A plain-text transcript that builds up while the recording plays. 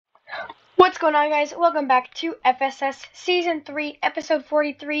What's going on, guys? Welcome back to FSS Season 3, Episode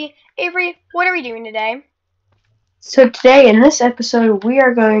 43. Avery, what are we doing today? So today, in this episode, we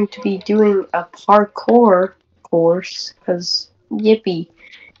are going to be doing a parkour course, because yippee.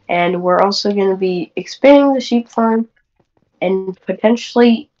 And we're also going to be expanding the sheep farm and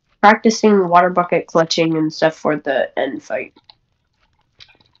potentially practicing water bucket clutching and stuff for the end fight.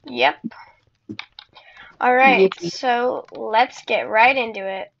 Yep. Alright, Yippee. so let's get right into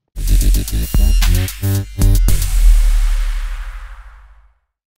it.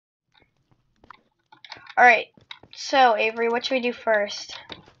 Alright, so Avery, what should we do first?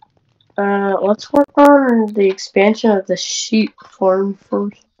 Let's work on the expansion of the sheep farm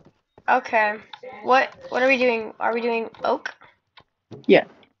first. Okay. What are we doing? Are we doing oak? Yeah.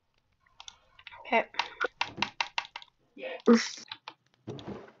 Okay.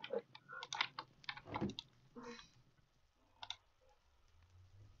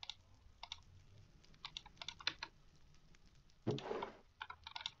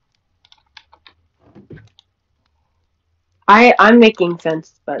 I'm making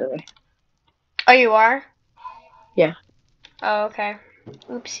fences, by the way. Oh, you are? Yeah. Oh, okay.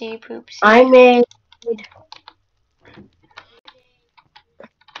 Oopsie poopsie. I made...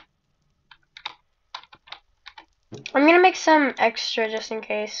 I'm gonna make some extra just in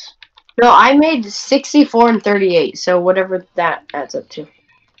case. No, I made 64 and 38, so whatever that adds up to.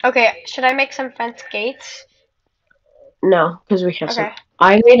 Okay, should I make some fence gates? No, because we have Okay. some.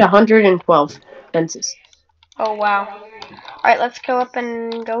 I made 112 fences. Oh, wow. Alright, let's go up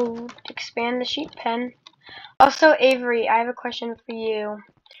and go expand the sheep pen. Also, Avery, I have a question for you.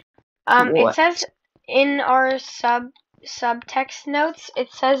 It What? says in our subtext notes,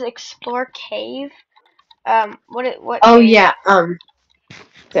 it says explore cave. What Oh cave? yeah,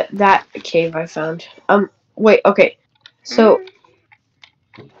 that cave I found. Wait, okay. So,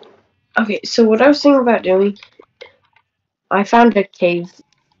 okay, so what I was thinking about doing, I found a cave,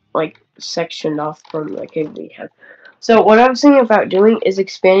 like, sectioned off from the cave we had. So what I was thinking about doing is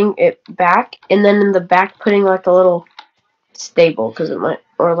expanding it back, and then in the back putting, like, a little stable, because it might,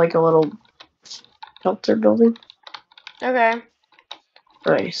 or, like, a little shelter building. Okay.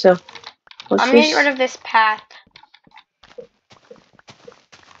 Alright, so, let's I'm gonna get rid of this path.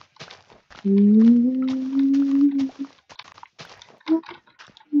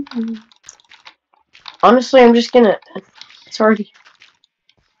 Honestly, I'm just gonna... It's already...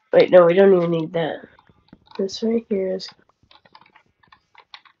 Wait, no, we don't even need that. This right here is...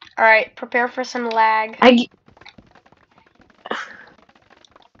 Alright, prepare for some lag.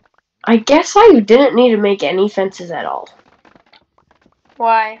 I guess I didn't need to make any fences at all.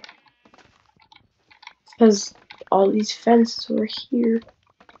 Why? Because all these fences were here.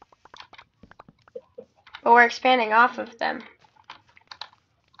 But we're expanding off of them.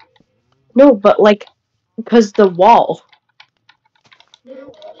 No, but like, because the wall.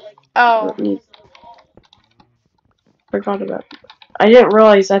 Oh. Forgot about it. I didn't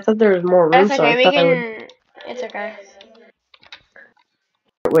realize, I thought there was more room, That's so okay, I we thought I would... can... It's okay.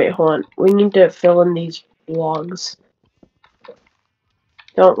 Wait, hold on. We need to fill in these logs.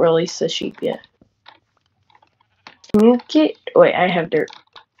 Don't release the sheep yet. Can you get... Wait, I have dirt.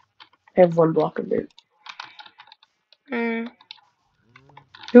 I have 1 block of dirt. Do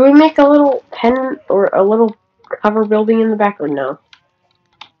we make a little pen or a little cover building in the back, or no?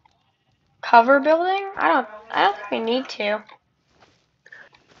 Cover building? I don't think we need to.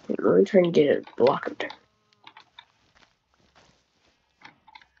 Let me try and get a block of dirt.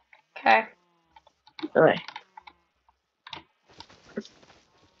 Okay. Alright.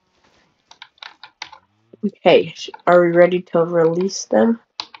 Okay, are we ready to release them?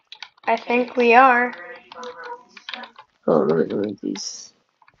 I think we are. Oh, let me remove these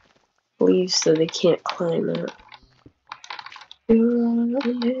leaves so they can't climb out.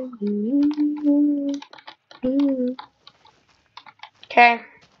 Okay.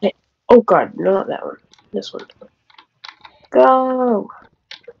 Oh god, not that one. This one. Go!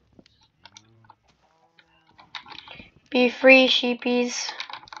 Be free, sheepies.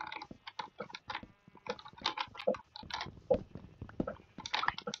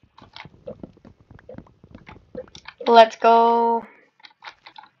 Let's go.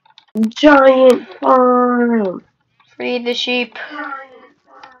 Giant farm! Free the sheep.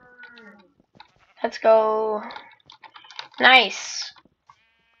 Let's go. Nice.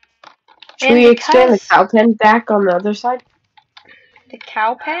 Should we expand the cow pen back on the other side? The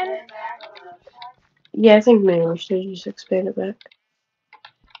cow pen? Yeah, I think maybe we should just expand it back.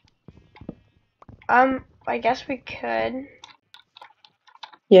 I guess we could.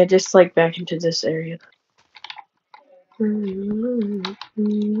 Yeah, just like back into this area.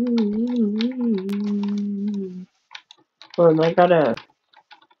 I gotta.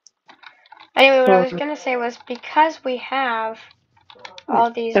 Anyway, what I was gonna say was because we have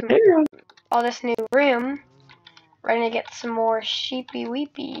all this new room, we're gonna get some more sheepy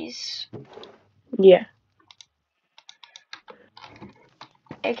weepies. Yeah.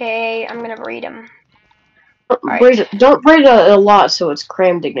 AKA, I'm gonna breed them. Don't breed a lot so it's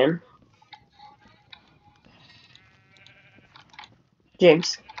crammed again.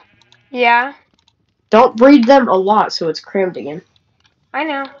 James. Yeah. Don't breed them a lot so it's crammed again. I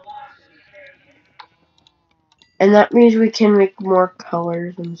know. And that means we can make more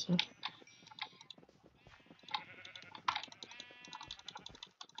colors and stuff.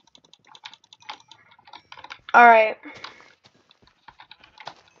 Alright.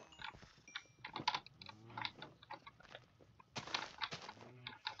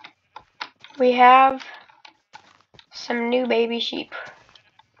 We have some new baby sheep.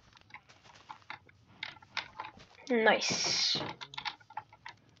 Nice.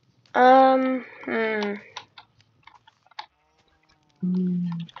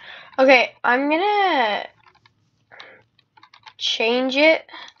 Okay, I'm gonna change it.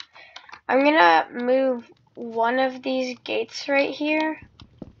 I'm gonna move one of these gates right here.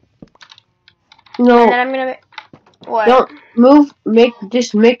 No. And then I'm gonna... What? Don't move,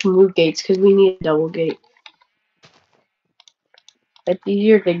 just make move gates because we need a double gate. It's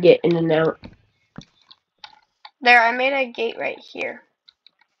easier to get in and out. There, I made a gate right here.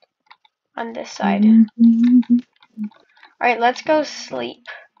 On this side. Alright, let's go sleep.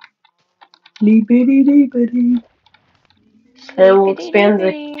 And we'll expand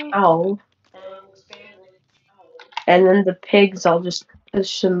the cow. And then the pigs, I'll just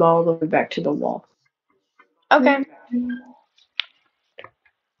push them all the way back to the wall. Okay.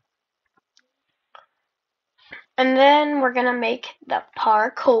 And then we're gonna make the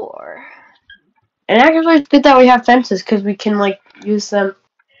parkour. And actually, it's good that we have fences because we can like use them.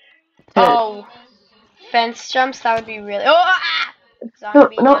 Oh, fence jumps. That would be really. Oh, ah!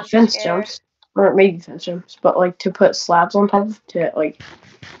 Zombie, No, not I'm fence scared. jumps, or maybe fence jumps, but like to put slabs on top of to like.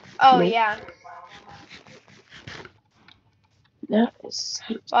 Oh yeah. That is.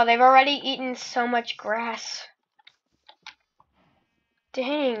 Wow, they've already eaten so much grass.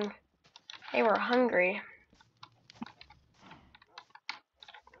 Dang, they were hungry.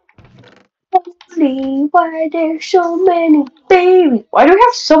 Why there's so many babies? Why do we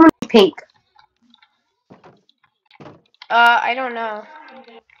have so many pink? I don't know.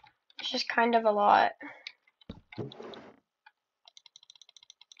 It's just kind of a lot.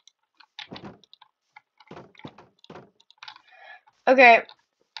 Okay.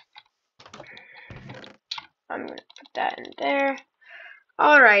 I'm gonna put that in there.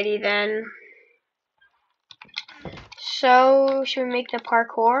 Alrighty then. So, should we make the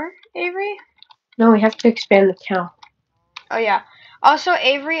parkour, Avery? No, we have to expand the cow. Oh yeah. Also,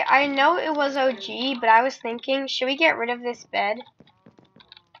 Avery, I know it was OG, but I was thinking, should we get rid of this bed?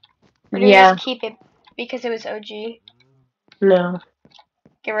 Or do we Yeah. just keep it because it was OG? No.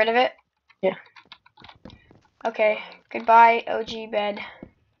 Get rid of it? Yeah. Okay. Goodbye, OG bed.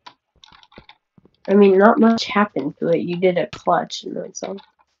 I mean, not much happened to it. You did a clutch and that's all.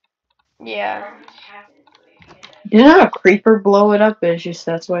 Yeah. Didn't a creeper blow it up? It's just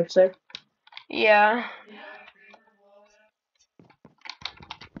that's why it's there. Yeah.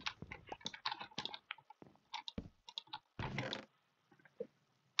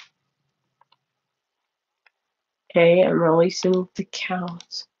 Okay, I'm releasing the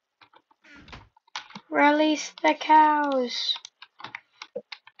cows. Release the cows.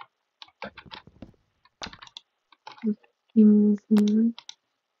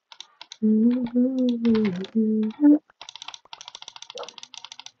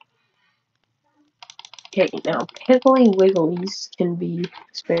 Okay, now Piggly Wigglies can be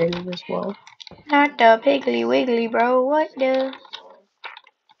expanded as well. Not the Piggly Wiggly, bro. What the?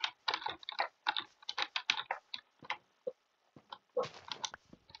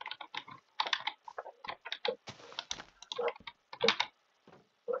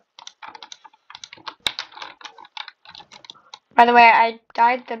 By the way, I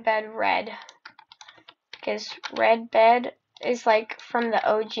dyed the bed red. Because red bed is like from the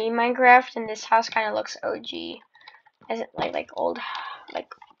OG Minecraft, and this house kind of looks OG. Isn't like old,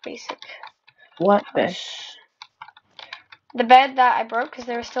 like basic. What bed? The bed that I broke because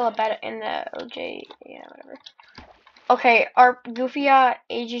there was still a bed in the OJ. Yeah, whatever. Okay, our Goofy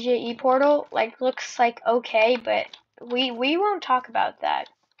AGJE portal like looks like okay, but we won't talk about that.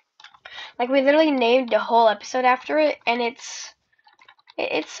 Like we literally named the whole episode after it, and it's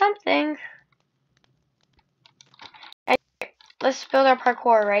something. Let's build our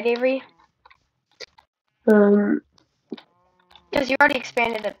parkour, right, Avery? Because you already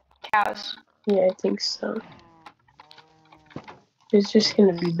expanded the cows. Yeah, I think so. It's just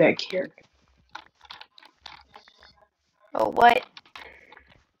gonna be back here. Oh, what?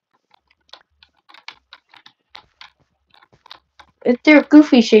 They're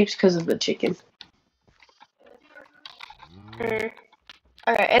goofy shapes because of the chicken. Hmm.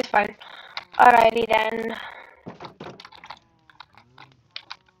 Okay, it's fine. Alrighty then.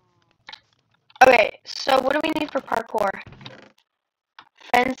 Okay, so what do we need for parkour?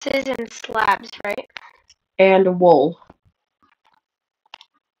 Fences and slabs, right? And wool.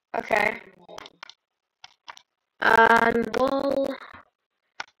 Okay. Wool,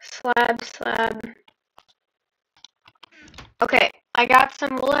 slab. Okay, I got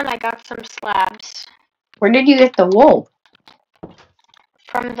some wool and I got some slabs Where did you get the wool?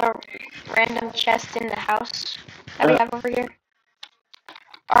 from the random chest in the house that we Uh, have over here.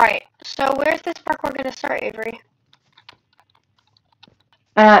 Alright, so where's this parkour gonna start, Avery?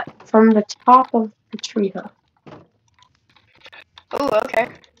 from the top of the tree, huh? Ooh, okay.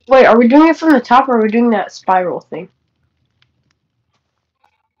 Wait, are we doing it from the top or are we doing that spiral thing?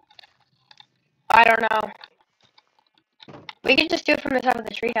 I don't know. We could just do it from the top of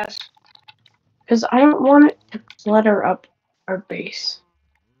the treehouse. Because I don't want it to clutter up our base.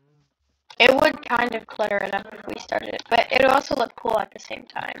 It would kind of clutter it up if we started it, but it would also look cool at the same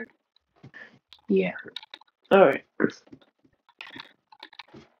time. Yeah. Alright.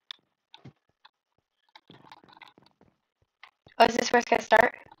 Oh, is this where it's gonna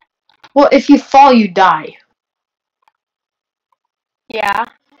start? Well, if you fall, you die. Yeah.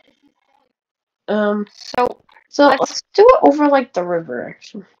 So So let's do it over like the river,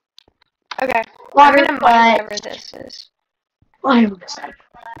 actually. okay. Water I'm gonna mine butt. whatever this is. I almost died.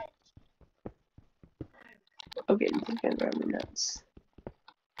 Okay, this is gonna drive me nuts.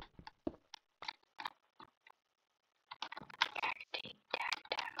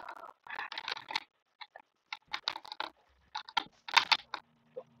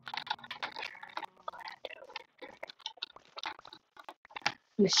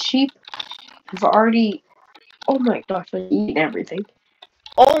 The sheep have already. Oh my gosh, they're eating everything.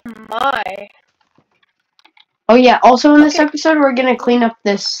 Oh my. Oh yeah. Also in this Okay. episode, we're gonna clean up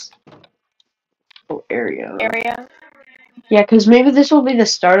this area. Yeah, because maybe this will be the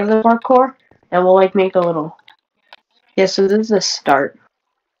start of the parkour, and we'll like make a little. Yeah, so this is the start.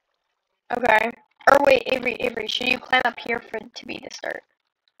 Okay. Or wait, Avery, should you climb up here for it to be the start?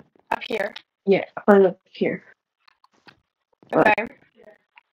 Up here. Yeah, climb up here. Okay.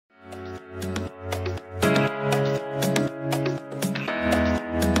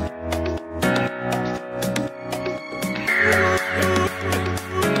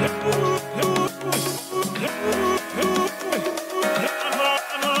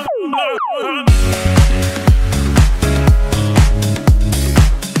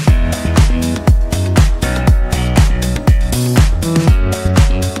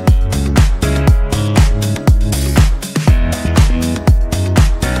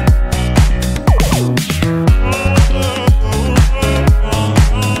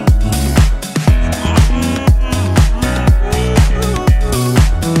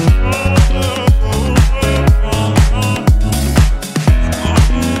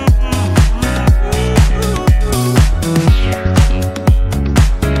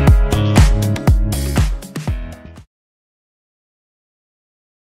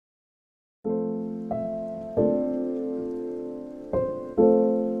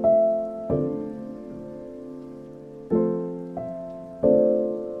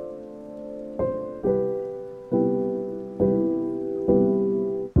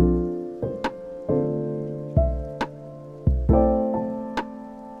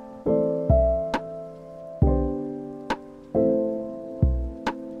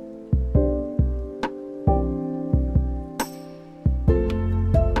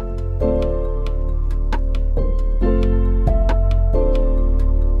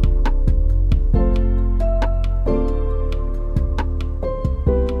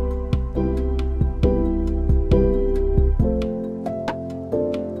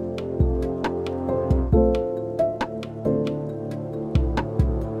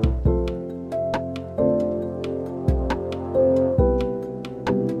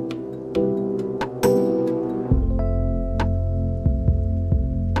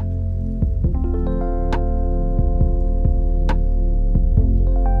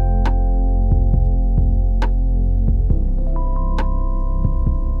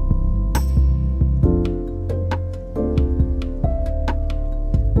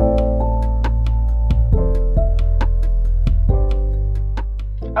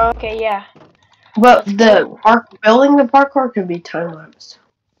 Okay, yeah. But Let's the go. building the parkour could be time lapse.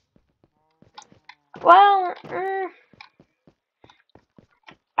 Well,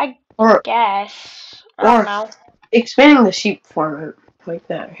 I Or guess. I don't or know. expanding the sheep farm like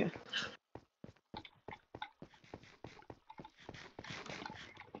that. Okay.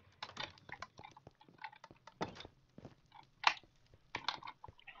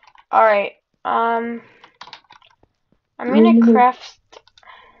 Alright. I'm gonna craft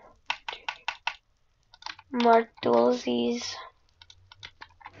more toolsies.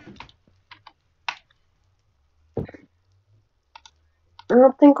 I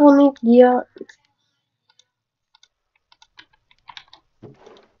don't think we'll need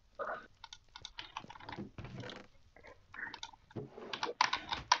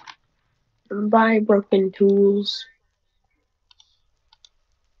buy broken tools.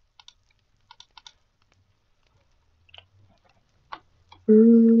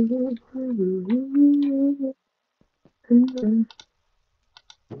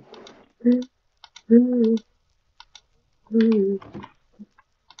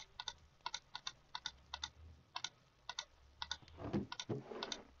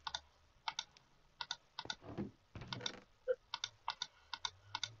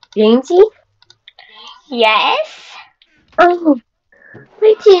 Jamesy? Yes? Oh,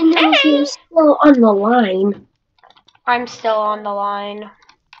 I didn't know you were Hey! still on the line. I'm still on the line.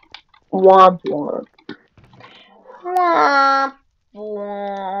 Womp womp. Womp,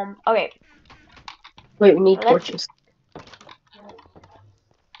 womp. Okay. Wait, we need Let's. torches.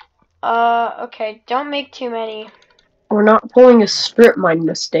 Okay. Don't make too many. We're not pulling a strip mine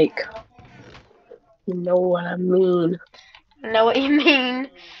mistake. You know what I mean. I know what you mean.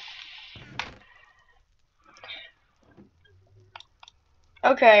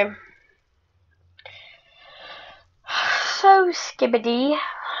 Okay. So, Skibbity.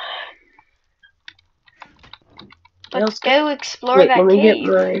 Yeah, Let's let's go. go explore Wait, let that me get cave.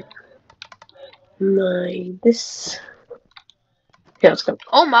 this. Yeah, let's go.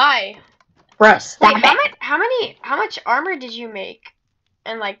 Oh my. Bruh, Wait, stop it. how much armor did you make?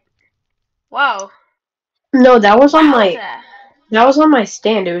 And like, whoa. No, that was on Wowza. my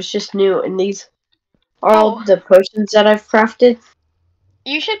stand. It was just new, and these are all Oh, the potions that I've crafted.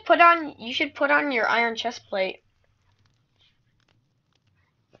 you should put on your iron chest plate.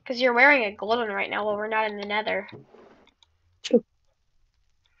 Because you're wearing a gold one right now while we're not in the nether. True.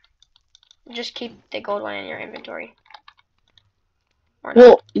 Just keep the gold one in your inventory. Or not.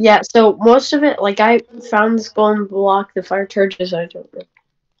 Well, yeah. So most of it, like I found this golden block, the fire charges. I don't know,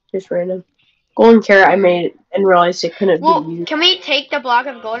 just random. Golden carrot, I made it and realized it couldn't be Well, used. can we take the block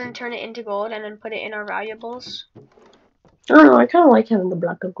of gold and turn it into gold and then put it in our valuables? I don't know. I kind of like having the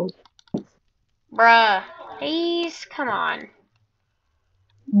block of gold. Bruh. Please, come on.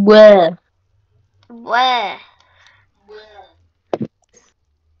 Well, Bleh.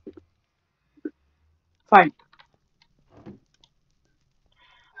 fine.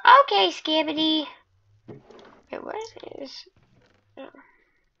 Okay, Skibbity. Wait, what is...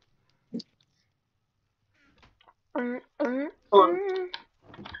 Mm, mm, Hold mm.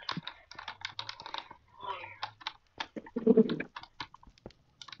 on.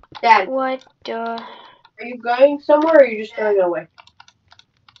 Dad, What the... are you going somewhere, or are you just going away?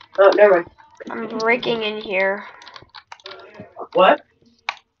 Oh, never mind. I'm breaking in here. What?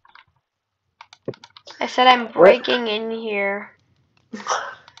 I said I'm What? breaking in here.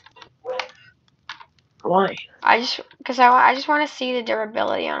 Why? Because I just want to see the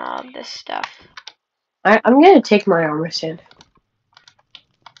durability on all of this stuff. I'm gonna take my armor stand.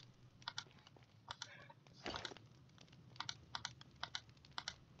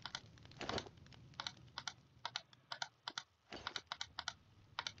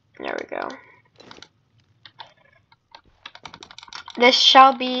 There we go. This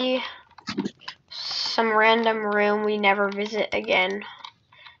shall be some random room we never visit again.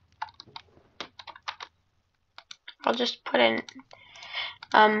 I'll just put in,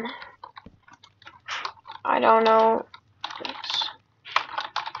 I don't know.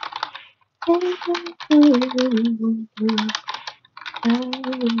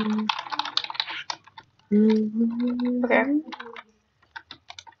 Okay.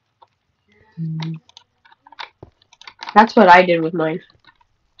 That's what I did with mine.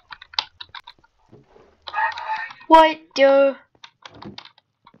 What the?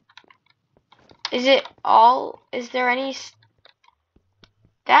 Is it all? Is there any?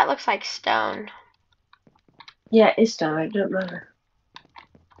 That looks like stone. Yeah, it's done. It doesn't matter.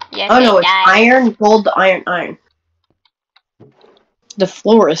 Yes, Oh it no, it's does. iron, gold, iron. The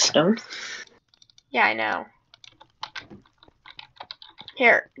floor is stone. Yeah, I know.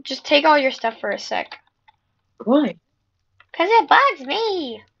 Here, just take all your stuff for a sec. Why? Cause it bugs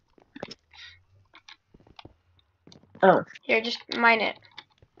me. Oh. Here, just mine it.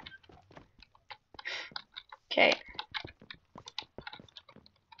 Okay.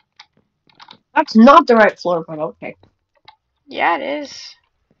 That's not the right floor, but okay. Yeah, it is.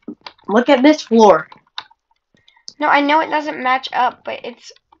 Look at this floor. No, I know it doesn't match up, but it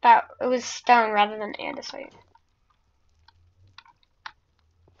was stone rather than andesite.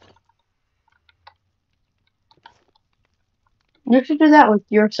 You should do that with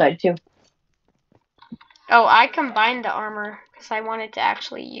your side too. Oh, I combined the armor because I wanted to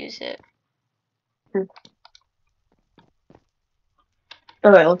actually use it.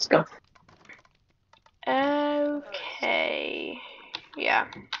 Alright, let's go. Okay. Yeah.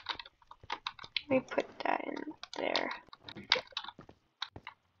 Let me put that in there.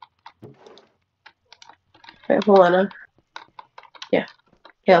 Wait, hold on. Yeah.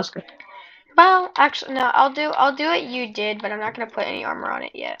 Yeah, let's go. Well, actually, no. I'll do what you did, but I'm not gonna put any armor on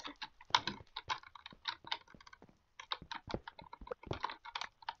it yet.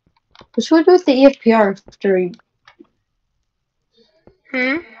 What should we do with the EFPR after we...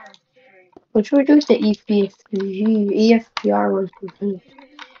 What should we do with the EFPR once we finish?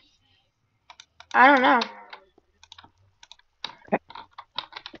 I don't know. Okay.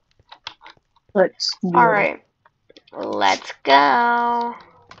 Let's do it. Alright. Let's go.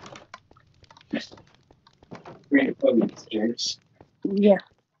 Yeah.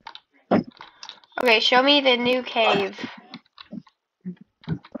 Okay, show me the new cave.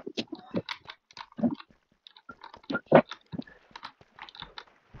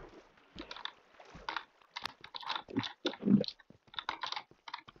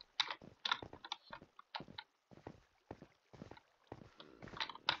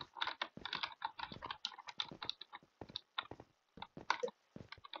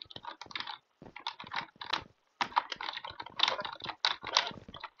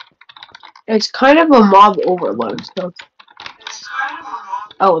 It's kind of a mob overload, so...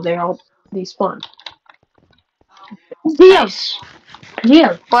 Oh, they spawn. Geode! Nice.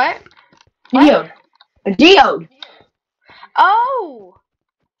 Geode! What? Geode! A geode! Oh!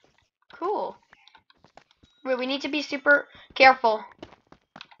 Cool. Wait, we need to be super careful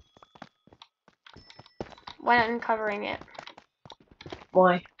when uncovering it.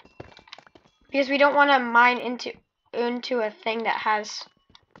 Why? Because we don't want to mine into a thing that has,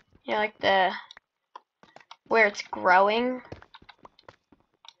 you know, like where it's growing.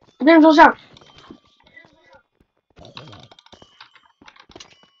 There's no sound.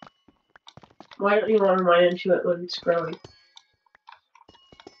 Why don't you want to mine into it when it's growing?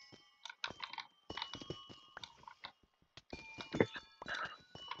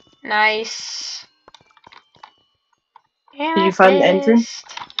 Nice. Did you find the entrance?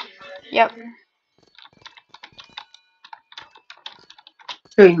 Yep.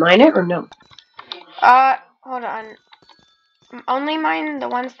 Should we mine it or no? Hold on. Only mine the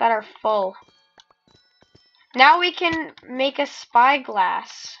ones that are full. Now we can make a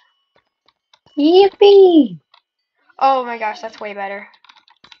spyglass. Yippee! Oh my gosh, that's way better.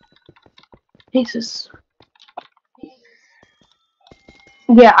 Jesus.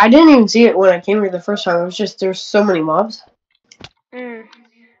 Yeah, I didn't even see it when I came here the first time. It was just there's so many mobs.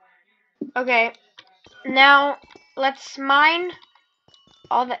 Okay. Now let's mine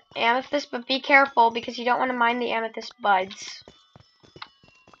all the amethyst, but be careful because you don't want to mine the amethyst buds.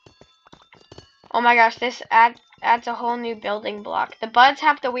 Oh my gosh, this adds a whole new building block. The buds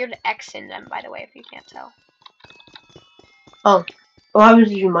have the weird X in them, by the way, if you can't tell. Oh. Well, how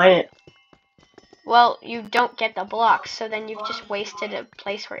did you mine it? Well, you don't get the blocks, so then you've just wasted a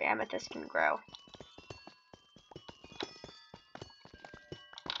place where amethyst can grow.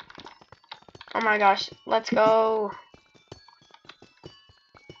 Oh my gosh, let's go.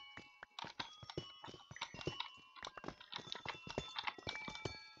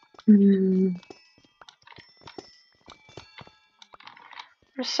 I'm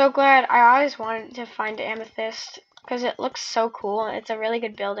so glad. I always wanted to find amethyst because it looks so cool and it's a really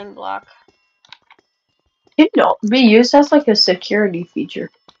good building block. It can be used as like a security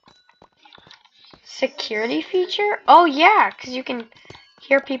feature. Security feature? Oh yeah, because you can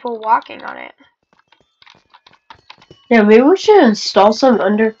hear people walking on it. Yeah, maybe we should install some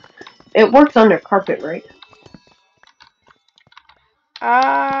under... It works under carpet, right?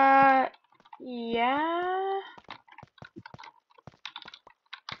 Yeah.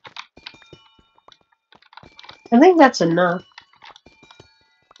 I think that's enough.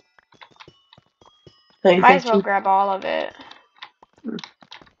 Might as well grab all of it.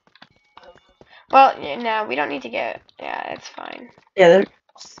 Well, no, we don't need to get... Yeah, that's fine. Yeah.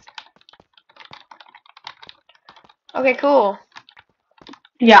 Okay, cool.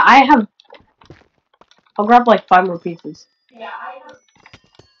 Yeah, I have. I'll grab like 5 more pieces.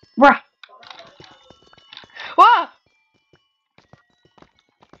 Bruh. Whoa!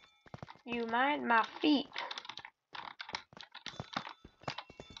 You mind my feet?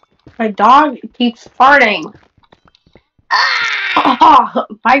 My dog keeps farting. Ah!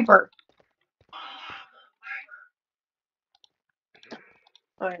 Piper.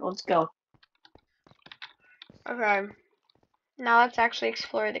 Alright, let's go. Okay. Now let's actually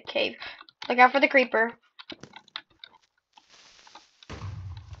explore the cave. Look out for the creeper.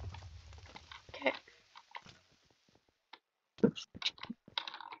 Okay.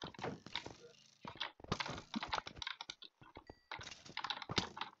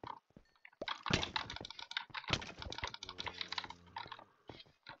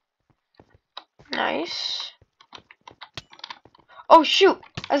 Nice. Oh shoot!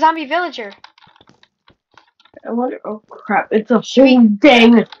 A zombie villager. I wonder. Oh crap! It's a whole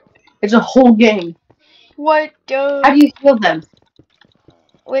gang. It's a whole gang. What How do you kill them?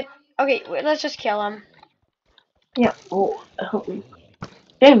 Okay, let's just kill him. Yeah. Oh, help me.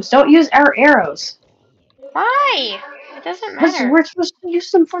 James, don't use our arrows. Why? It doesn't Because matter. we're supposed to use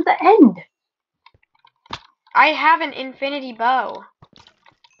them for the end. I have an infinity bow.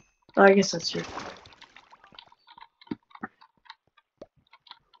 Oh, I guess that's true.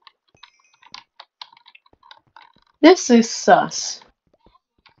 This is sus.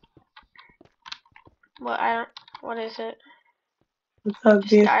 Well, I don't. What is it? What's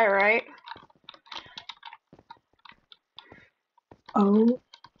Just die, right? Oh.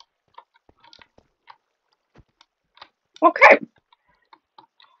 Okay.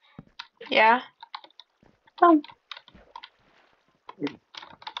 Yeah. Oh.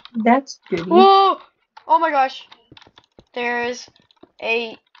 That's good. Whoa! Oh my gosh. There's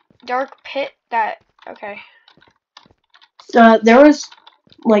a dark pit that. Okay. There was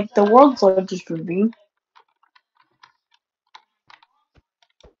like the world's largest ravine.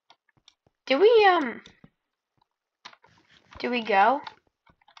 Do we go?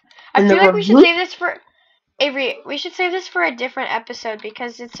 I In the feel like we should ravine? save this for Avery. We should save this for a different episode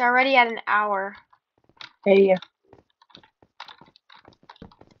because it's already at an hour. Yeah.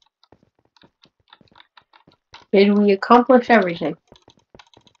 Did we accomplish everything?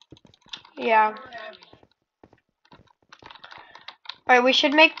 Yeah. Alright, we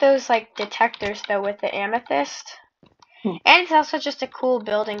should make those like detectors though with the amethyst. Hmm. And it's also just a cool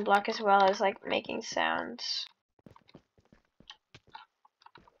building block as well as like making sounds.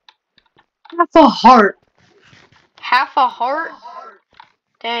 Half a heart. Half a heart?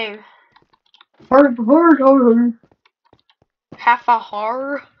 Dang. Heart. Half a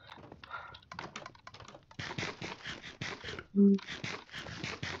heart?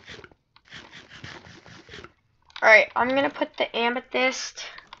 Alright, I'm gonna put the amethyst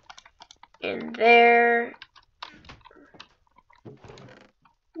in there.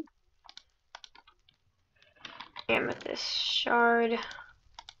 Amethyst shard.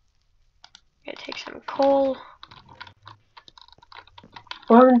 Gonna take some coal.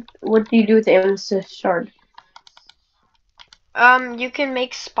 What do you do with the amethyst shard? You can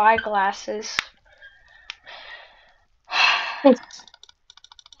make spy glasses. Nice.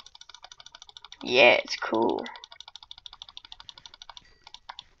 Yeah, it's cool.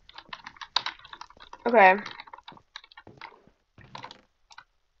 Okay.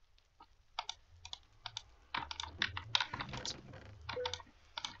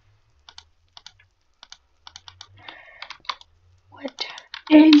 What?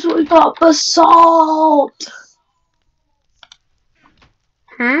 James, we got basalt.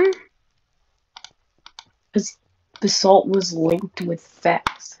 Because basalt was linked with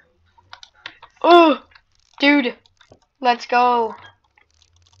facts. Oh, dude, let's go.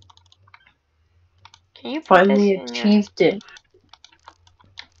 Can you put Finally this in your achieved it.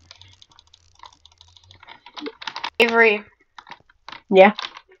 Avery? Yeah.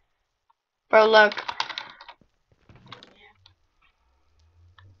 Bro, look.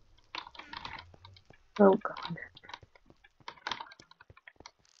 Oh god.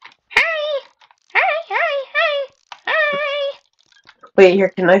 Hi, hi. Wait, here,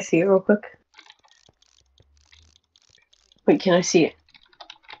 can I see it real quick? Wait, can I see it?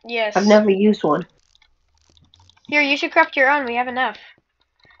 Yes. I've never used one. Here, you should craft your own. We have enough.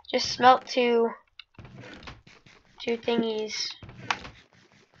 Just smelt two thingies.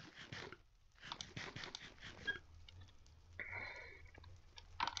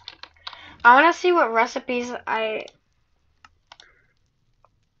 I want to see what recipes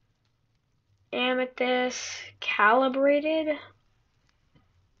amethyst, calibrated.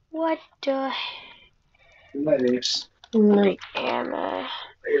 What the Nice. Night. am I?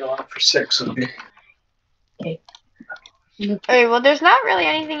 You're on for 6, okay? Okay, well, there's not really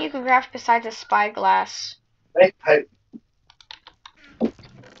anything you can craft besides a spyglass. Hey.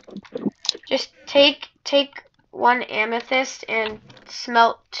 Just take 1 amethyst and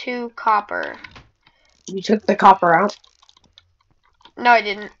smelt 2 copper. You took the copper out. No, I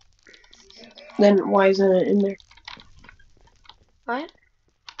didn't. Then why isn't it in there? What?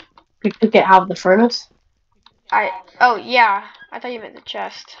 You took it out of the furnace? Oh, yeah. I thought you meant the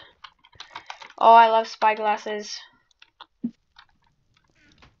chest. Oh, I love spyglasses.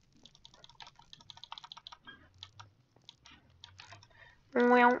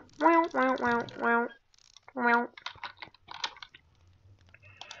 Wow, wow, wow, wow, wow, wow.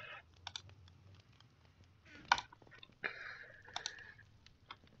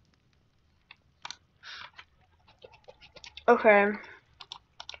 Okay.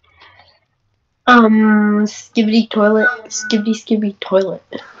 Skibbity toilet. Skibbity toilet.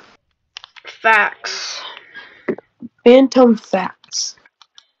 Facts. Phantom facts.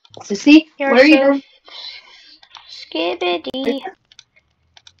 Sissy, You're what are you so doing? skibbity.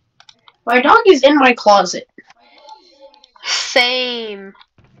 My dog is in my closet. Same.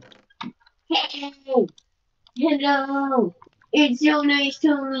 Hey, hello. It's so nice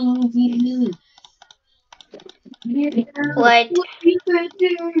to meet you. Hello. What? What are you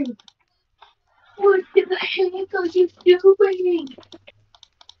doing? What the heck are you doing?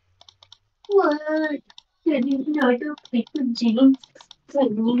 What? That is not okay for James.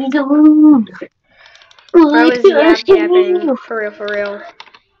 Leave me alone. Bro What is the yapping. hell? For real, for real.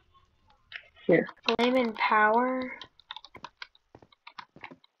 Here. Flame and power.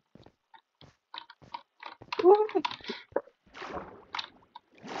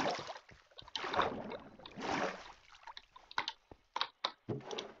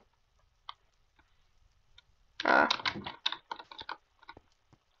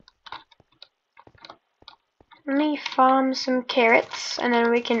 Let me farm some carrots and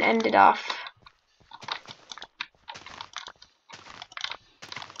then we can end it off.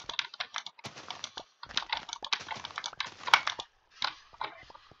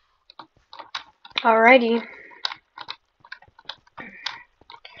 Alrighty.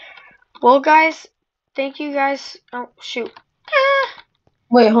 Well, guys, thank you guys. Oh, shoot.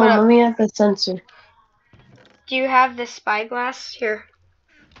 Wait, hold What on. up? Let me add the sensor. Do you have the spyglass? Here.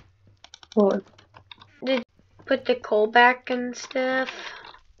 Hold on. Did put the coal back and stuff?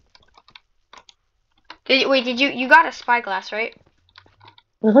 Did you got a spyglass, right?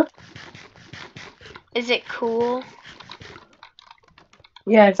 Uh-huh. Is it cool?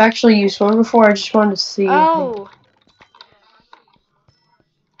 Yeah, I've actually used one before. I just wanted to see. Oh.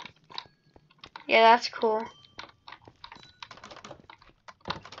 Yeah, that's cool.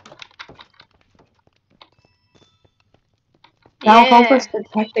 That'll help us Yeah.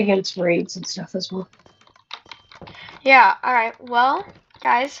 protect against raids and stuff as well. Yeah, alright. Well,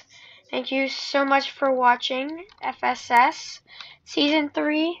 guys, thank you so much for watching FSS Season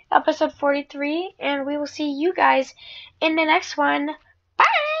 3, Episode 43, and we will see you guys in the next one.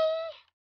 Bye!